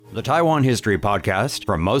The Taiwan History Podcast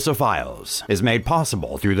Formosa Files is made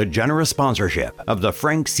possible through the generous sponsorship of the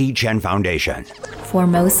Frank C. Chen Foundation.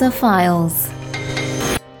 Formosa Files.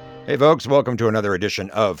 Hey folks, welcome to another edition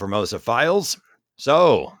of Formosa Files.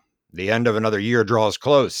 So, the end of another year draws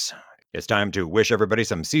close. It's time to wish everybody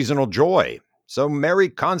some seasonal joy. So, Merry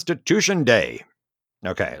Constitution Day.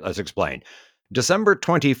 Okay, let's explain. December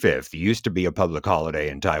 25th used to be a public holiday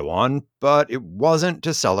in Taiwan, but it wasn't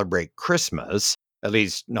to celebrate Christmas. At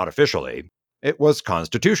least, not officially. It was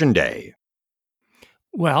Constitution Day.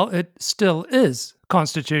 Well, it still is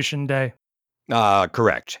Constitution Day.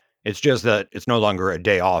 Correct. It's just that it's no longer a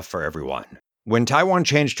day off for everyone. When Taiwan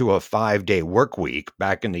changed to a 5-day work week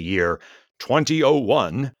back in the year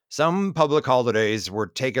 2001, some public holidays were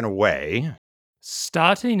taken away.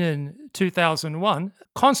 Starting in 2001,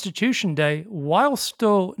 Constitution Day, while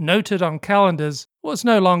still noted on calendars, was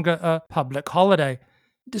no longer a public holiday.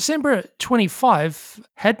 December 25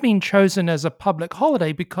 had been chosen as a public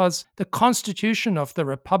holiday because the Constitution of the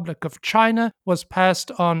Republic of China was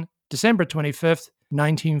passed on December 25th,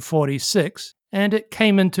 1946, and it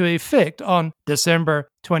came into effect on December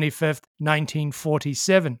 25th,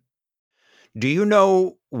 1947. Do you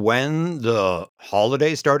know when the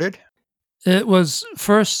holiday started? It was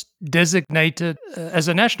first designated as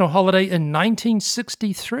a national holiday in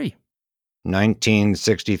 1963.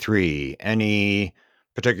 1963. Any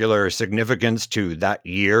particular significance to that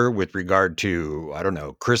year with regard to,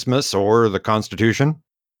 Christmas or the Constitution?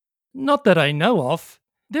 Not that I know of.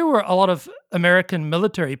 There were a lot of American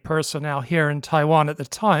military personnel here in Taiwan at the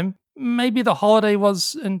time. Maybe the holiday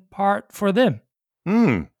was in part for them.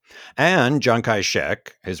 And Chiang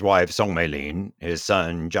Kai-shek, his wife Song Mei-lin, his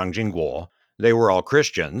son Jiang Jingguo, they were all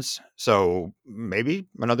Christians. So maybe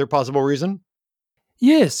another possible reason?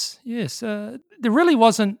 Yes. There really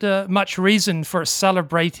wasn't much reason for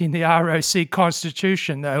celebrating the ROC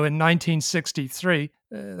Constitution, though, in 1963.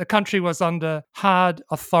 The country was under hard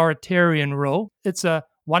authoritarian rule. It's a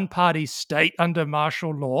one-party state under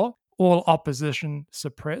martial law, all opposition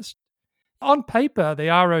suppressed. On paper, the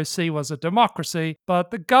ROC was a democracy, but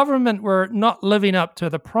the government were not living up to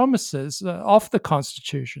the promises of the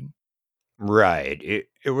Constitution. Right.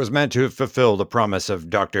 It was meant to fulfill the promise of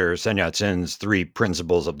Dr. Sun Yat-sen's 3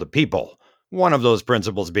 principles of the people. One of those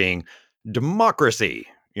principles being democracy,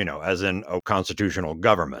 as in a constitutional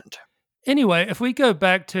government. Anyway, if we go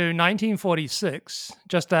back to 1946,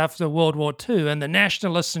 just after World War II, and the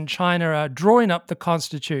nationalists in China are drawing up the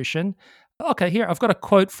Constitution. Okay, here, I've got a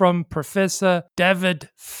quote from Professor David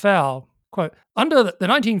Fell. Quote, under the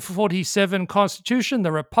 1947 Constitution,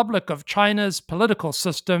 the Republic of China's political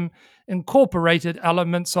system incorporated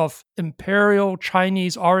elements of imperial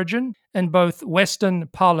Chinese origin in both Western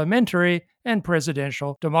parliamentary and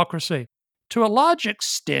presidential democracy. To a large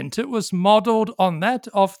extent, it was modeled on that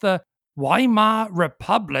of the Weimar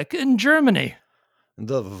Republic in Germany.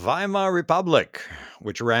 The Weimar Republic,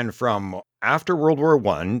 which ran from after World War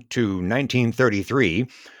I to 1933,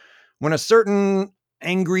 when a certain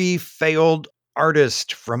angry, failed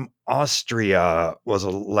artist from Austria was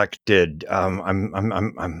elected.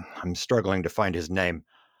 I'm struggling to find his name.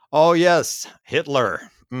 Oh yes, Hitler.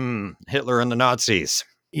 Hitler and the Nazis.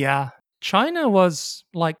 Yeah, China was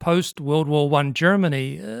like post-World War I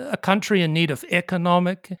Germany, a country in need of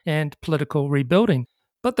economic and political rebuilding.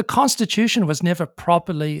 But the Constitution was never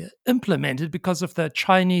properly implemented because of the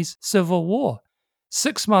Chinese Civil War.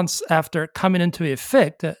 6 months after coming into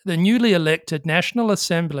effect, the newly elected National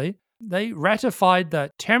Assembly, they ratified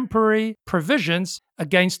the temporary provisions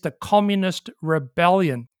against the Communist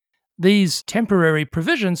Rebellion. These temporary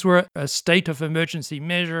provisions were a state of emergency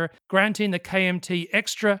measure granting the KMT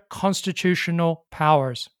extra constitutional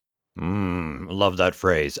powers. Love that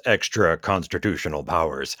phrase, extra constitutional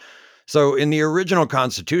powers. So in the original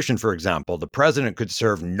Constitution, for example, the president could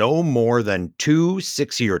serve no more than 2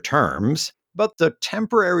 6-year terms. But the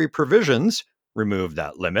temporary provisions removed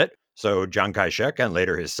that limit, so Chiang Kai-shek and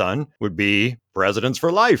later his son would be presidents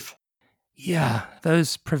for life. Yeah,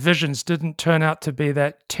 those provisions didn't turn out to be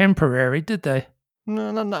that temporary, did they?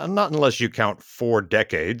 No, not unless you count 4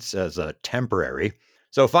 decades as a temporary.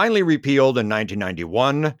 So finally repealed in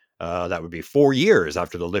 1991, that would be 4 years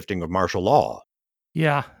after the lifting of martial law.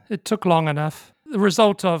 Yeah, it took long enough. The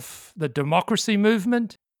result of the democracy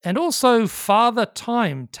movement, and also Father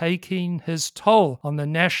Time taking his toll on the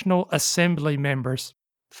National Assembly members.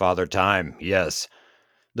 Father Time, yes.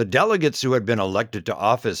 The delegates who had been elected to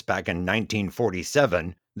office back in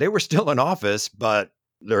 1947, they were still in office, but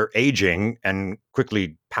they're aging and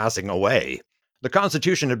quickly passing away. The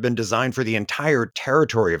Constitution had been designed for the entire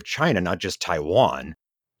territory of China, not just Taiwan.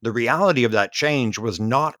 the reality of that change was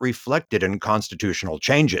not reflected in constitutional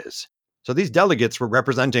changes. So these delegates were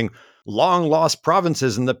representing long lost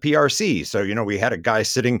provinces in the PRC. So, we had a guy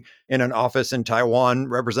sitting in an office in Taiwan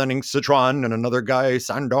representing Sichuan and another guy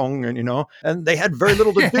Shandong, and they had very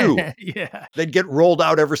little to do. Yeah. They'd get rolled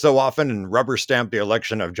out ever so often and rubber stamp the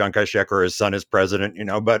election of Chiang Kai-shek or his son as president,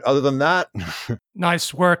 but other than that,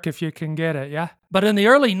 Nice work if you can get it, yeah. But in the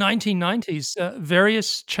early 1990s,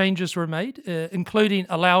 various changes were made, including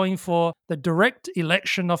allowing for the direct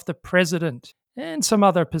election of the president and some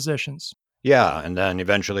other positions. yeah, and then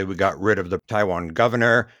eventually we got rid of the Taiwan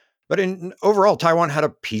governor. But overall, Taiwan had a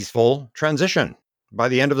peaceful transition. By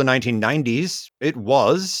the end of the 1990s, it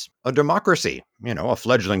was a democracy, a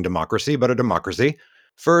fledgling democracy, but a democracy.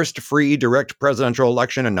 First free direct presidential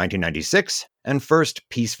election in 1996, and first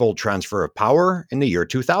peaceful transfer of power in the year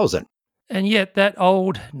 2000. And yet, that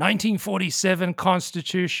old 1947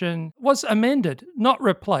 constitution was amended, not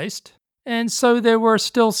replaced. And so there were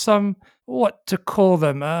still some, what to call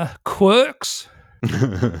them, quirks?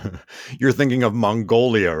 You're thinking of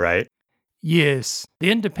Mongolia, right? Yes,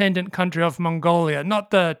 the independent country of Mongolia,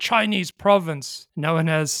 not the Chinese province known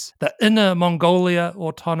as the Inner Mongolia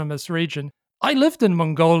Autonomous Region. I lived in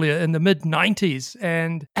Mongolia in the mid 90s,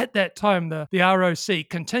 and at that time, the ROC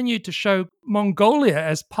continued to show Mongolia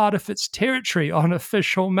as part of its territory on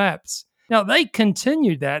official maps. Now, they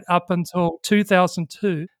continued that up until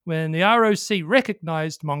 2002, when the ROC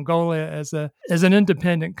recognized Mongolia as an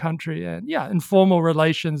independent country, and informal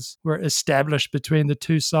relations were established between the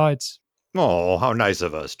two sides. Oh, how nice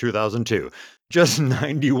of us, 2002. Just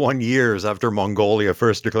 91 years after Mongolia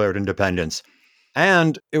first declared independence.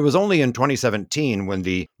 And it was only in 2017 when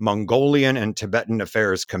the Mongolian and Tibetan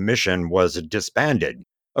Affairs Commission was disbanded.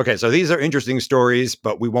 Okay, so these are interesting stories,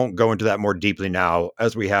 but we won't go into that more deeply now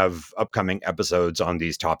as we have upcoming episodes on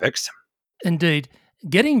these topics. Indeed.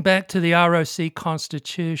 Getting back to the ROC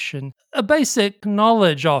Constitution, a basic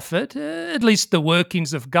knowledge of it, at least the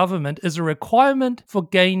workings of government, is a requirement for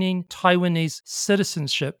gaining Taiwanese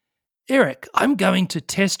citizenship. Eric, I'm going to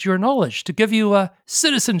test your knowledge to give you a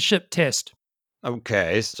citizenship test.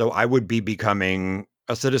 Okay, so I would be becoming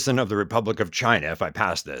a citizen of the Republic of China if I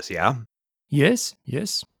pass this, yeah? Yes,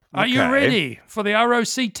 yes. Are you Okay. ready for the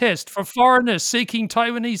ROC test for foreigners seeking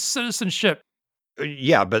Taiwanese citizenship?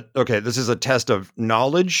 Yeah, but okay, this is a test of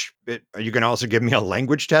knowledge. You can also give me a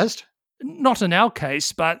language test? Not in our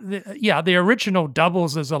case, but the original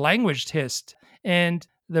doubles as a language test. And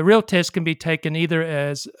the real test can be taken either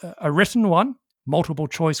as a written one, multiple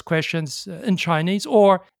choice questions in Chinese,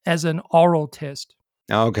 or as an oral test.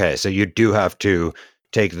 Okay, so you do have to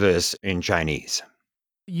take this in Chinese.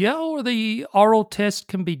 Yeah, or the oral test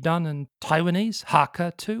can be done in Taiwanese,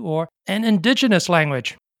 Hakka too, or an indigenous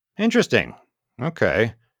language. Interesting.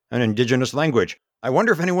 Okay, an indigenous language. I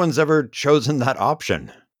wonder if anyone's ever chosen that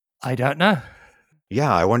option. I don't know.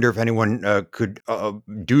 Yeah, I wonder if anyone could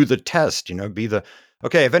do the test, be the.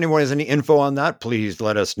 Okay, if anyone has any info on that, please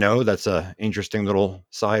let us know. That's a interesting little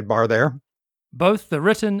sidebar there. Both the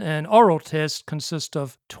written and oral test consist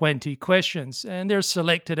of 20 questions, and they're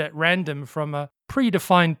selected at random from a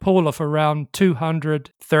predefined pool of around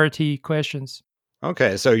 230 questions.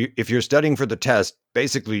 Okay, so if you're studying for the test,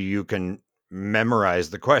 basically you can memorize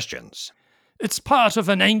the questions. It's part of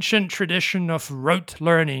an ancient tradition of rote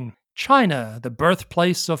learning. China, the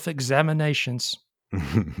birthplace of examinations.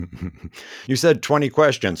 You said 20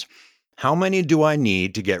 questions. How many do I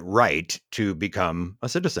need to get right to become a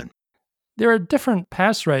citizen? There are different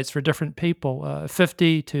pass rates for different people,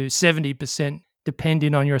 50 to 70%,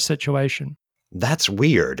 depending on your situation. That's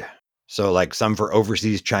weird. So, like some for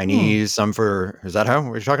overseas Chinese, some for. Is that how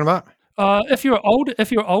we're talking about? If you're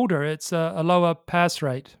older, it's a lower pass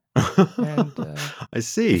rate, and I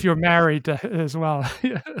see. if you're married as well.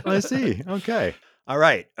 I see. Okay. All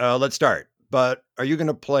right. Let's start. But are you going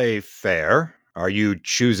to play fair? Are you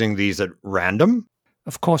choosing these at random?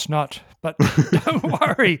 Of course not. But don't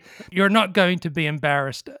worry, you're not going to be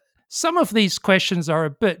embarrassed. Some of these questions are a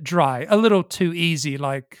bit dry, a little too easy,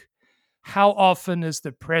 like how often is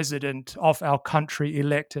the president of our country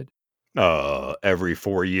elected? Every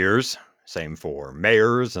 4 years. Same for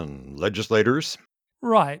mayors and legislators.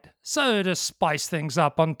 Right. So to spice things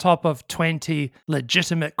up, on top of 20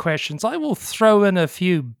 legitimate questions, I will throw in a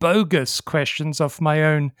few bogus questions of my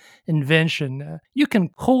own invention. You can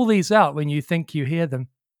call these out when you think you hear them.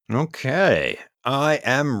 Okay. I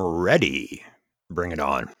am ready. Bring it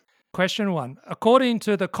on. Question 1. According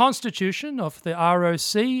to the Constitution of the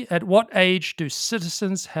ROC, at what age do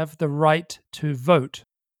citizens have the right to vote?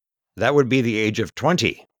 That would be the age of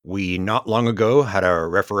 20. We not long ago had a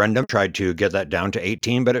referendum, tried to get that down to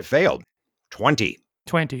 18, but it failed. 20.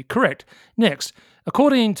 20. Correct. Next,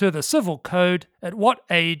 according to the Civil Code, at what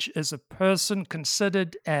age is a person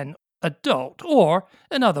considered an adult? Or,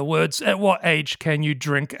 in other words, at what age can you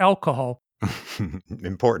drink alcohol?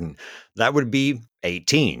 Important. That would be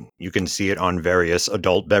 18. You can see it on various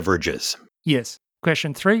adult beverages. Yes.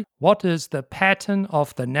 Question 3. What is the pattern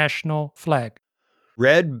of the national flag?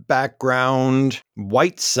 Red background,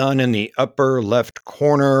 white sun in the upper left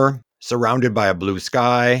corner, surrounded by a blue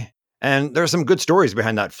sky. And there are some good stories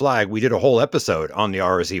behind that flag. We did a whole episode on the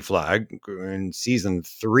RSE flag in season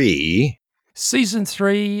 3. Season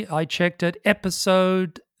 3, I checked it,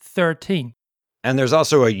 episode 13. And there's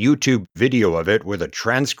also a YouTube video of it with a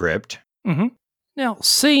transcript. Mm-hmm. Now,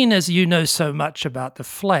 seeing as you know so much about the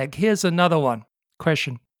flag, here's another one.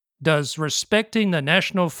 Question. Does respecting the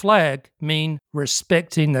national flag mean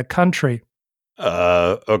respecting the country?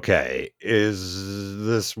 Okay. Is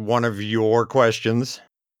this one of your questions?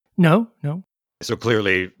 No. So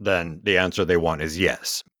clearly, then, the answer they want is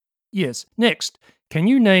yes. Yes. Next, can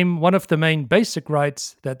you name one of the main basic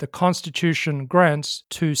rights that the Constitution grants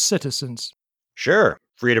to citizens? Sure,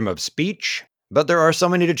 freedom of speech, but there are so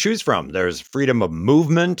many to choose from. There's freedom of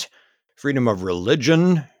movement, freedom of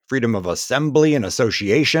religion, freedom of assembly and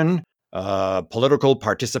association, political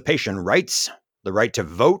participation rights, the right to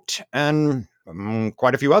vote, and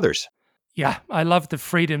quite a few others. Yeah, I love the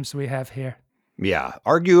freedoms we have here. Yeah,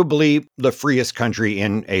 arguably the freest country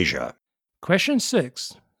in Asia. Question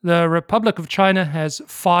 6. The Republic of China has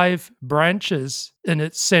 5 branches in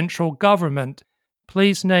its central government.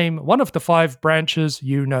 Please name one of the 5 branches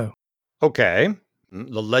you know. Okay,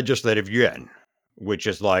 the legislative yuan, which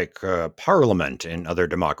is like parliament in other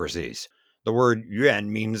democracies. The word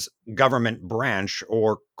yuan means government branch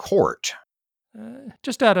or court.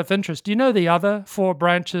 Just out of interest, do you know the other 4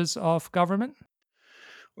 branches of government?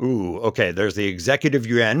 Ooh, okay, there's the executive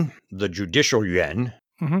yuan, the judicial yuan,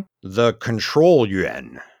 Mm-hmm. the control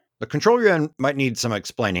yuan. The control yuan might need some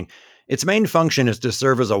explaining. Its main function is to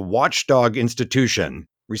serve as a watchdog institution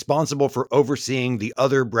responsible for overseeing the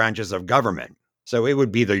other branches of government. So it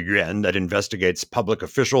would be the yuan that investigates public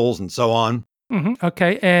officials and so on. Mm-hmm.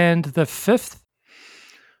 Okay, and the 5th?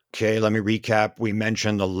 Okay, let me recap. We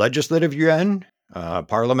mentioned the legislative yuan,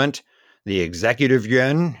 parliament, the executive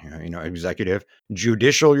yuan, executive,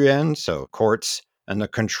 judicial yuan, so courts, and the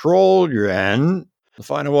control yuan. The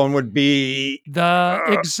final one would be The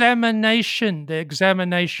examination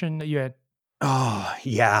yuan. oh,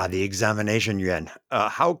 yeah, the examination yuan.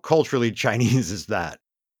 How culturally Chinese is that?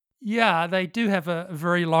 Yeah, they do have a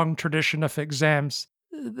very long tradition of exams.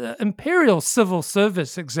 The imperial civil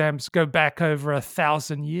service exams go back over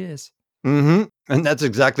 1,000 years. Mm-hmm. And that's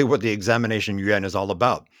exactly what the examination yuan is all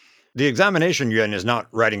about. The examination yuan is not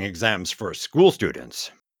writing exams for school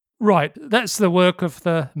students. Right, that's the work of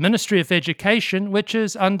the Ministry of Education, which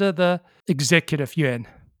is under the executive yuan.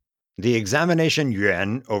 The examination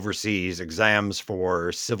yuan oversees exams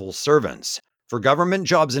for civil servants. For government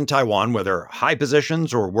jobs in Taiwan, whether high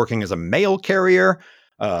positions or working as a mail carrier,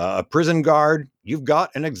 a prison guard, you've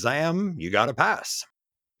got an exam you got to pass.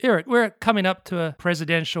 Eric, we're coming up to a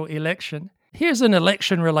presidential election. Here's an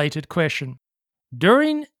election-related question.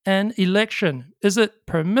 During an election, is it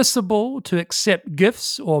permissible to accept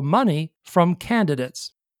gifts or money from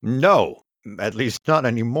candidates? No, at least not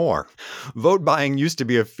anymore. Vote buying used to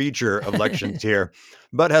be a feature of elections here,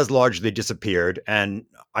 but has largely disappeared. And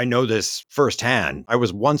I know this firsthand. I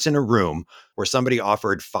was once in a room where somebody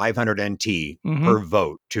offered 500 NT per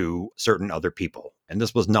vote to certain other people. And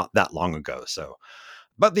this was not that long ago.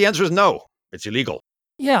 But the answer is no, it's illegal.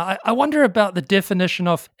 Yeah, I wonder about the definition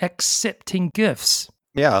of accepting gifts.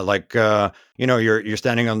 Yeah, like you're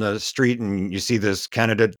standing on the street and you see this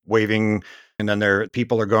candidate waving, and then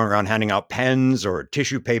people are going around handing out pens or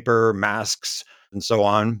tissue paper, masks, and so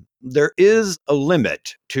on. There is a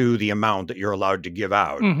limit to the amount that you're allowed to give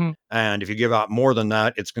out. Mm-hmm. And if you give out more than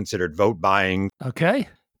that, it's considered vote buying. Okay.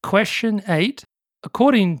 Question 8.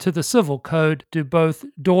 According to the Civil Code, do both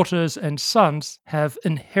daughters and sons have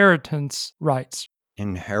inheritance rights?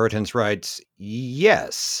 Inheritance rights,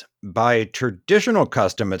 yes. By traditional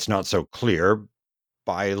custom, it's not so clear.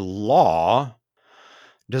 By law,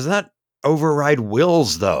 does that override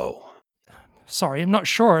wills, though? Sorry, I'm not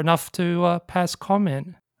sure enough to pass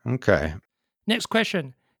comment. Okay. Next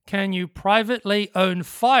question. Can you privately own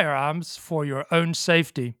firearms for your own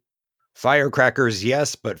safety? Firecrackers,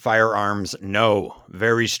 yes, but firearms, no.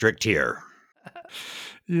 Very strict here.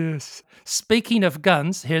 Yes. Speaking of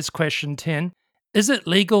guns, here's question 10. Is it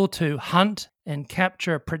legal to hunt and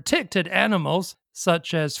capture protected animals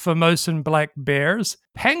such as Formosan black bears,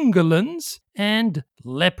 pangolins, and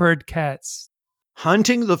leopard cats?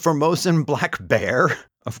 Hunting the Formosan black bear?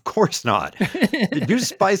 Of course not. Did you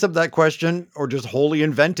spice up that question or just wholly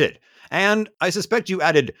invent it? And I suspect you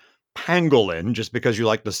added pangolin just because you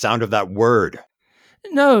like the sound of that word.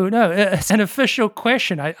 No, it's an official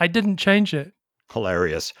question. I didn't change it.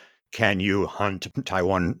 Hilarious. Can you hunt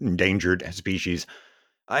Taiwan endangered species?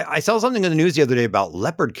 I saw something in the news the other day about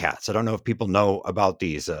leopard cats. I don't know if people know about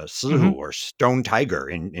these sihu Hmm. or stone tiger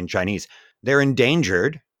in Chinese. They're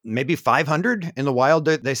endangered, maybe 500 in the wild,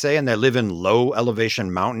 they say, and they live in low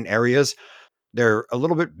elevation mountain areas. They're a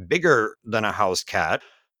little bit bigger than a house cat.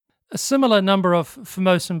 A similar number of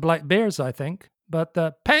Formosan black bears, I think, but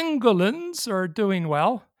the pangolins are doing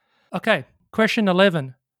well. Okay, question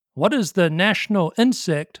 11. What is the national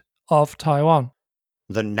insect of Taiwan?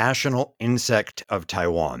 The national insect of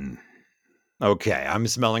Taiwan. Okay, I'm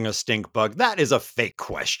smelling a stink bug. That is a fake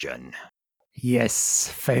question. Yes,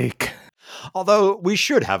 fake. Although we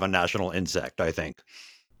should have a national insect, I think.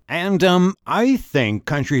 And I think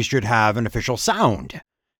countries should have an official sound.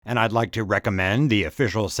 And I'd like to recommend the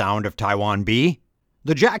official sound of Taiwan be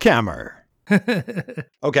the jackhammer.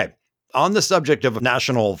 Okay, on the subject of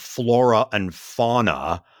national flora and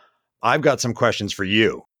fauna, I've got some questions for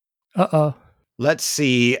you. Uh-oh. Let's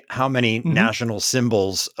see how many Hmm. national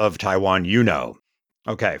symbols of Taiwan you know.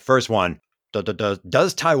 Okay, first one.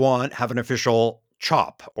 Does Taiwan have an official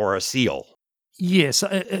chop or a seal? Yes,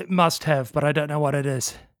 it must have, but I don't know what it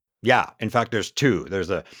is. Yeah, in fact, there's two. There's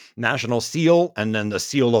a national seal and then the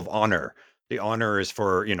seal of honor. The honor is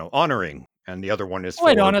for, honoring, and the other one is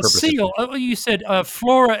Wait for on, a purposes. seal. You said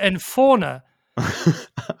flora and fauna. A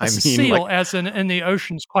I mean, seal, like as in the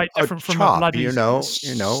ocean's quite a different from a chop, bloody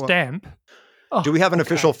stamp. Do Oh, we have an okay.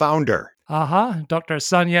 official founder? Dr.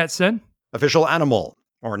 Sun Yat-sen. Official animal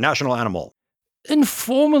or national animal?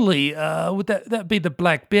 Informally, would that be the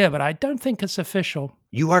black bear, but I don't think it's official.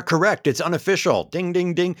 You are correct. It's unofficial. Ding,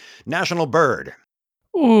 ding, ding. National bird.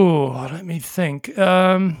 Ooh, let me think.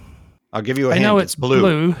 I'll give you a I know hint. It's it's blue.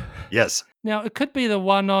 blue. Yes. Now, it could be the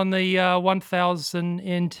one on the 1000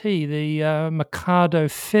 NT, the Mikado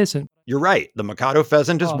pheasant. You're right. The Mikado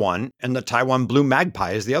pheasant is Oh, one, and the Taiwan blue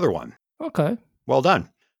magpie is the other one. okay. Well done.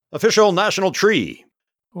 Official national tree.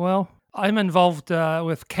 Well, I'm involved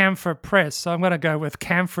with Camphor Press, so I'm going to go with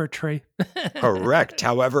Camphor Tree. Correct.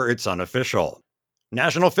 However, it's unofficial.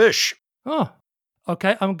 National fish. Oh,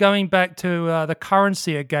 okay. I'm going back to the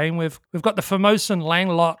currency again. We've got the Formosan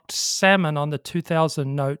landlocked salmon on the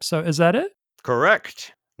 2000 note. So is that it?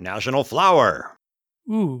 Correct. National flower.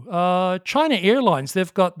 Ooh, China Airlines.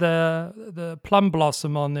 They've got the plum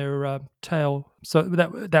blossom on their tail. So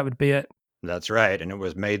that would be it. That's right. And it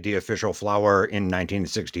was made the official flower in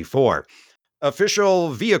 1964. Official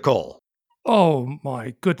vehicle. Oh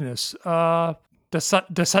my goodness. Does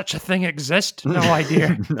such a thing exist? No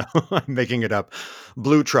idea. No, I'm making it up.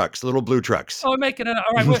 Blue trucks, little blue trucks. Oh, making it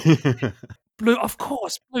all right. Blue, of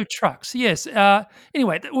course, blue trucks. Yes.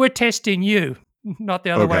 Anyway, we're testing you, not the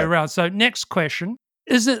other way Okay. around. So, next question: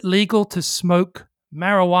 is it legal to smoke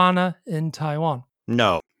marijuana in Taiwan?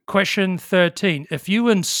 No. Question 13: if you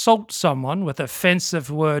insult someone with offensive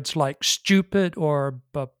words like "stupid" or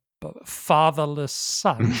 "fatherless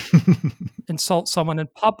son," insult someone in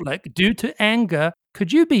public due to anger,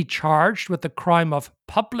 could you be charged with the crime of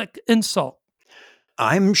public insult?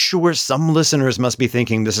 I'm sure some listeners must be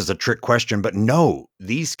thinking this is a trick question, but no,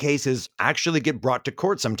 these cases actually get brought to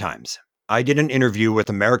court sometimes. I did an interview with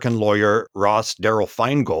American lawyer Ross Darrell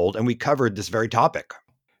Feingold, and we covered this very topic.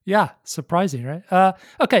 Yeah, surprising, right?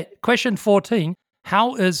 Okay, question 14.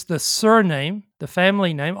 How is the surname, the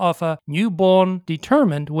family name of a newborn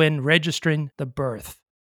determined when registering the birth?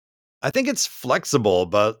 I think it's flexible,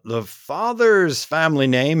 but the father's family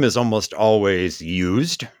name is almost always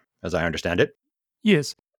used, as I understand it.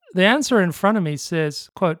 Yes, the answer in front of me says,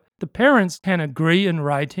 quote, the parents can agree in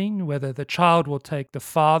writing whether the child will take the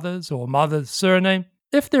father's or mother's surname.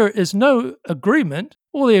 If there is no agreement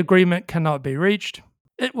or the agreement cannot be reached,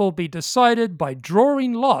 it will be decided by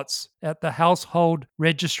drawing lots at the household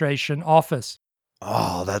registration office.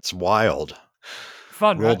 Oh, that's wild.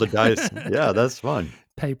 Fun, Roll right? the dice. Yeah, that's fun.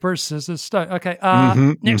 Paper, scissors, stone. Okay.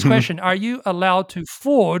 Next Mm-hmm. question. Are you allowed to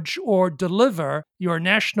forge or deliver your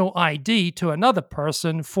national ID to another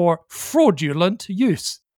person for fraudulent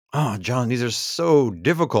use? Oh, John, these are so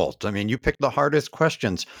difficult. I mean, you picked the hardest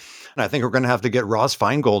questions. And I think we're going to have to get Ross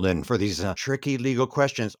Feingold in for these tricky legal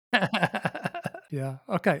questions. Yeah.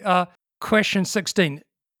 Okay. Question 16.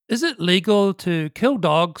 Is it legal to kill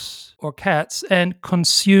dogs or cats and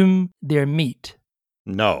consume their meat?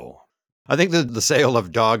 No. I think that the sale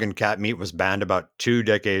of dog and cat meat was banned about 2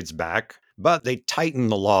 decades back, but they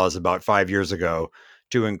tightened the laws about 5 years ago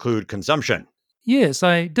to include consumption. Yes,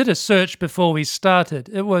 I did a search before we started.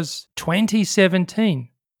 It was 2017.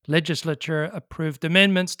 Legislature approved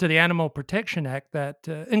amendments to the Animal Protection Act that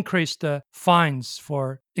increased the fines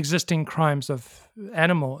for existing crimes of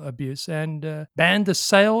animal abuse and banned the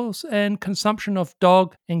sales and consumption of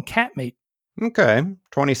dog and cat meat. Okay,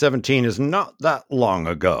 2017 is not that long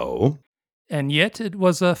ago. And yet it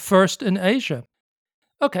was a first in Asia.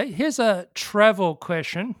 Okay, here's a travel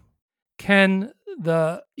question. Can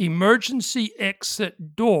the emergency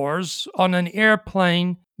exit doors on an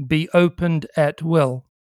airplane be opened at will?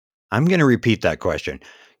 I'm going to repeat that question.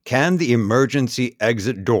 Can the emergency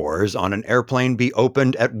exit doors on an airplane be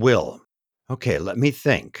opened at will? Okay, let me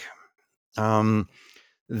think. Um,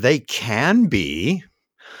 they can be.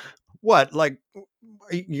 What? Like,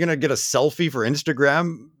 are you going to get a selfie for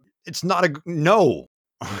Instagram? It's not a no.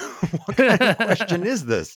 What kind of question is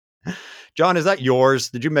this? John, is that yours?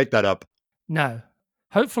 Did you make that up? No.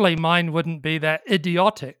 Hopefully, mine wouldn't be that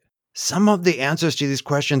idiotic. Some of the answers to these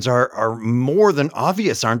questions are more than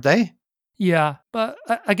obvious, aren't they? Yeah, but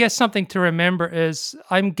I guess something to remember is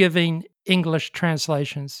I'm giving English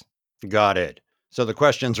translations. Got it. So the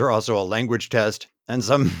questions are also a language test, and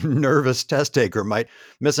some nervous test taker might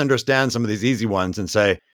misunderstand some of these easy ones and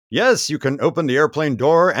say, yes, you can open the airplane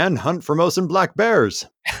door and hunt Formosan black bears.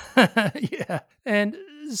 Yeah. And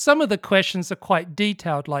some of the questions are quite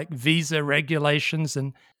detailed, like visa regulations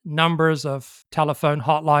and numbers of telephone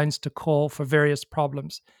hotlines to call for various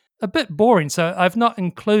problems. A bit boring, so I've not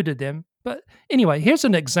included them. But anyway, here's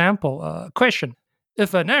an example question.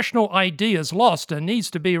 If a national ID is lost and needs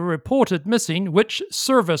to be reported missing, which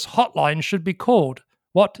service hotline should be called?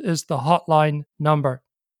 What is the hotline number?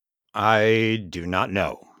 I do not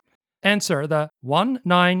know. Answer the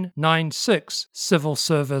 1996 Civil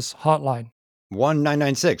Service Hotline.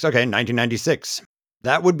 1996. Okay, 1996.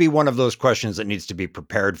 That would be one of those questions that needs to be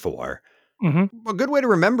prepared for. Hmm. A good way to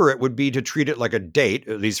remember it would be to treat it like a date,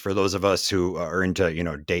 at least for those of us who are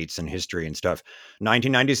into, dates and history and stuff.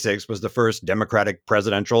 1996 was the first Democratic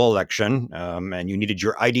presidential election, and you needed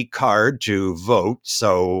your ID card to vote,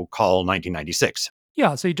 so call 1996.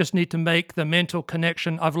 Yeah, so you just need to make the mental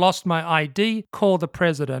connection. I've lost my ID, call the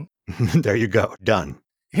president. There you go, done.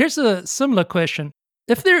 Here's a similar question.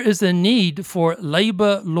 If there is a need for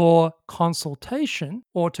labor law consultation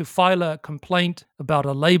or to file a complaint about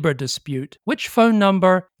a labor dispute, which phone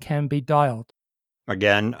number can be dialed?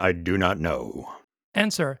 Again, I do not know.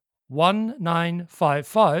 Answer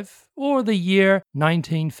 1955 or the year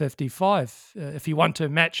 1955, if you want to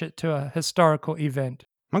match it to a historical event.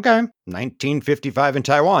 Okay, 1955 in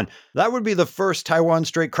Taiwan. That would be the first Taiwan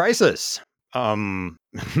Strait crisis.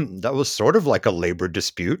 That was sort of like a labor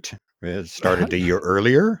dispute. It started a year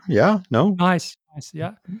earlier. Yeah, no? Nice, nice,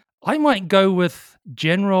 yeah. I might go with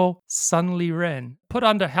General Sun Li Ren, put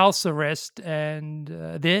under house arrest, and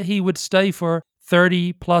there he would stay for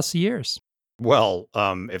 30 plus years. Well,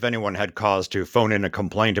 if anyone had cause to phone in a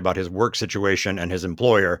complaint about his work situation and his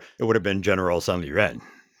employer, it would have been General Sun Liren.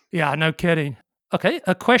 Yeah, no kidding. Okay,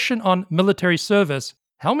 a question on military service.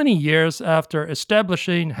 How many years after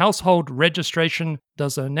establishing household registration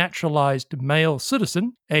does a naturalized male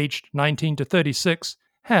citizen, aged 19 to 36,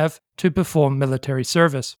 have to perform military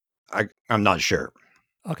service? I'm not sure.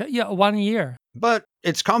 Okay, yeah, 1 year. But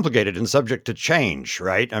it's complicated and subject to change,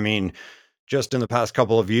 right? I mean, just in the past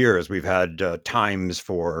couple of years, we've had times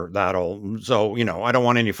for that all. So, I don't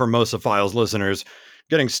want any Formosa Files listeners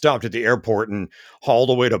getting stopped at the airport and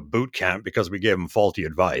hauled away to boot camp because we gave them faulty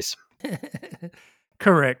advice.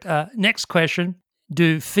 Correct. Next question.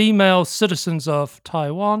 Do female citizens of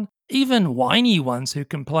Taiwan, even whiny ones who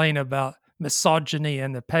complain about misogyny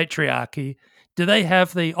and the patriarchy, do they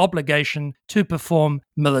have the obligation to perform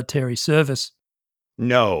military service?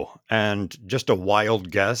 No. And just a wild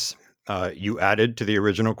guess, you added to the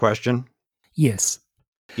original question. Yes.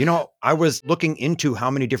 I was looking into how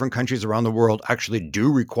many different countries around the world actually do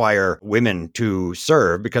require women to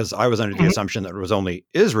serve because I was under the Mhm. assumption that it was only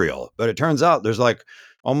Israel. But it turns out there's like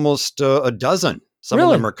almost a dozen. Some of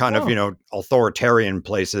them Really? are kind of, Oh, authoritarian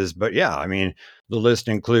places. But yeah, I mean, the list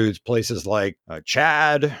includes places like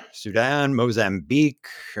Chad, Sudan, Mozambique,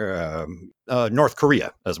 North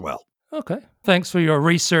Korea as well. okay. Thanks for your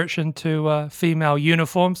research into female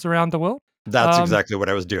uniforms around the world. That's Um, exactly what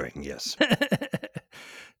I was doing. Yes.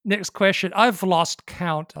 Next question. I've lost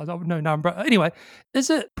count. I don't know number. Anyway, is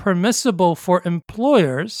it permissible for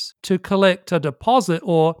employers to collect a deposit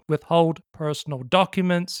or withhold personal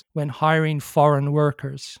documents when hiring foreign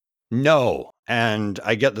workers? No. And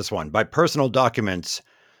I get this one. By personal documents,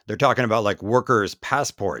 they're talking about like workers'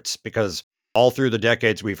 passports because All through the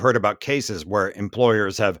decades, we've heard about cases where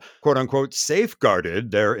employers have, quote unquote,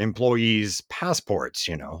 safeguarded their employees' passports,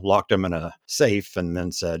 locked them in a safe and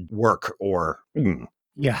then said work or.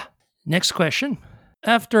 Yeah. Next question.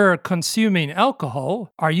 After consuming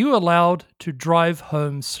alcohol, are you allowed to drive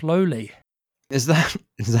home slowly? Is that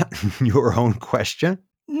your own question?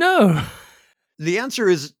 No. The answer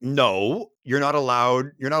is no. You're not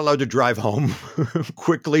allowed to drive home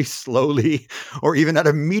quickly, slowly, or even at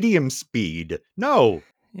a medium speed. No.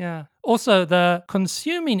 Yeah. Also, the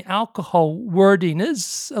consuming alcohol wording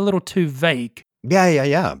is a little too vague.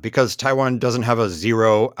 Yeah. Because Taiwan doesn't have a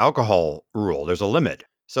zero alcohol rule. There's a limit.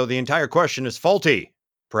 So the entire question is faulty.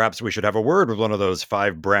 Perhaps we should have a word with one of those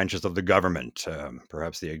 5 branches of the government.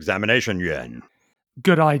 Perhaps the examination yuan.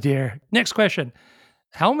 Good idea. Next question.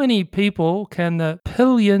 How many people can the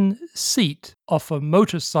pillion seat of a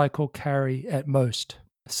motorcycle carry at most?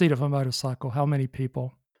 Seat of a motorcycle, how many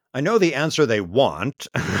people? I know the answer they want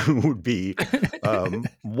would be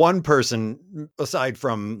one person aside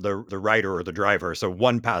from the rider or the driver. So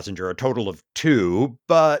one passenger, a total of 2.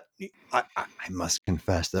 But I must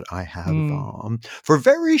confess that I have, for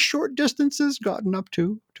very short distances, gotten up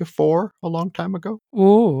to 4 a long time ago.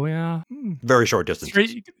 Oh, yeah. Very short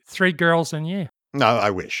distances. Three girls and you. No, I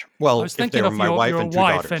wish. Well, I was if they thinking were of my your wife and 2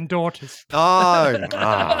 wife daughters. and daughters.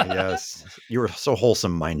 Yes. You were so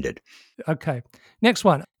wholesome-minded. Okay. Next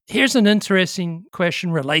one. Here's an interesting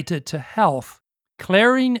question related to health.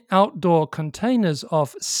 Clearing outdoor containers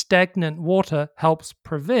of stagnant water helps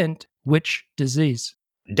prevent which disease?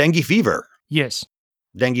 Dengue fever. Yes.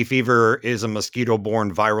 Dengue fever is a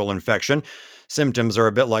mosquito-borne viral infection. Symptoms are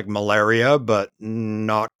a bit like malaria, but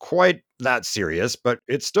not quite that serious, but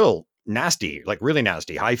it's still nasty, like really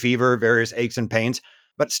nasty. High fever, various aches and pains.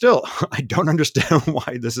 But still, I don't understand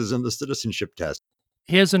why this is in the citizenship test.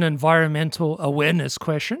 Here's an environmental awareness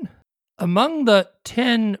question. Among the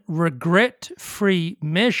 10 regret-free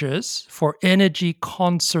measures for energy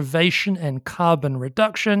conservation and carbon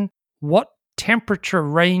reduction, what temperature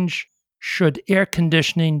range should air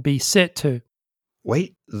conditioning be set to?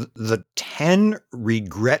 Wait, the 10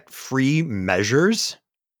 regret-free measures?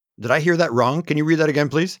 Did I hear that wrong? Can you read that again,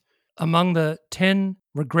 please? Among the 10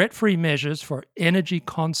 regret-free measures for energy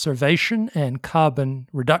conservation and carbon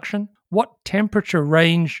reduction, what temperature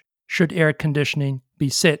range should air conditioning be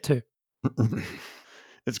set to?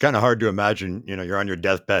 It's kind of hard to imagine, you're on your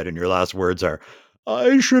deathbed and your last words are,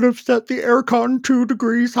 I should have set the aircon 2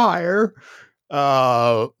 degrees higher.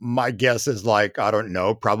 My guess is I don't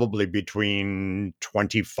know, probably between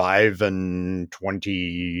 25 and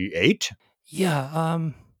 28. Yeah,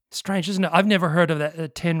 strange, isn't it? I've never heard of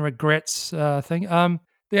that 10 regrets thing.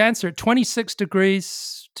 The answer, 26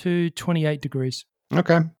 degrees to 28 degrees.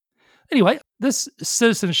 Okay. Anyway, this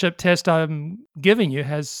citizenship test I'm giving you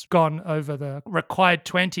has gone over the required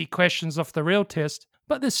 20 questions of the real test,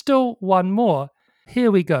 but there's still one more.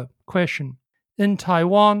 Here we go. Question. In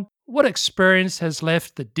Taiwan, what experience has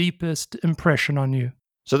left the deepest impression on you?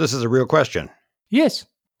 So this is a real question. Yes.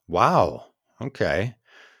 Wow. Okay.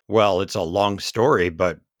 Well, it's a long story,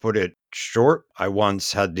 but put it short, I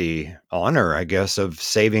once had the honor, I guess, of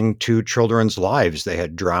saving 2 children's lives. They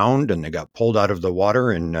had drowned and they got pulled out of the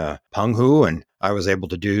water in Penghu, and I was able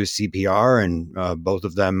to do CPR, and both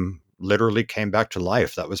of them literally came back to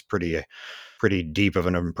life. That was pretty deep of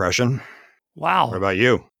an impression. Wow. What about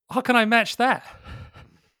you? How can I match that?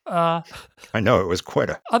 I know, it was quite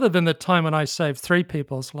a... Other than the time when I saved 3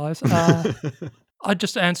 people's lives, I'd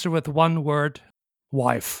just answer with one word,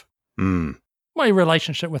 wife. My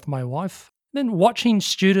relationship with my wife. Then watching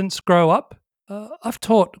students grow up. I've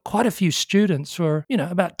taught quite a few students for,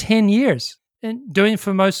 about 10 years. And doing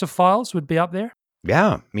Formosa Files would be up there.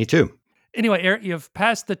 Yeah, me too. Anyway, Eric, you've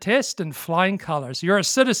passed the test in flying colors. You're a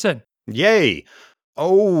citizen. Yay.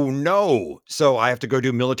 Oh, no. So I have to go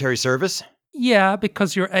do military service? Yeah,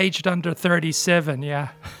 because you're aged under 37, yeah.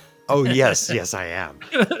 Oh, yes, I am.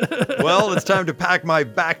 Well, it's time to pack my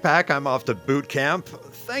backpack. I'm off to boot camp.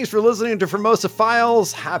 Thanks for listening to Formosa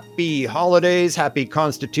Files. Happy holidays, happy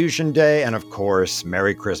Constitution Day, and of course,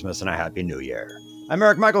 Merry Christmas and a Happy New Year. I'm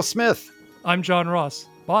Eric Michael Smith. I'm John Ross.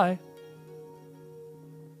 Bye.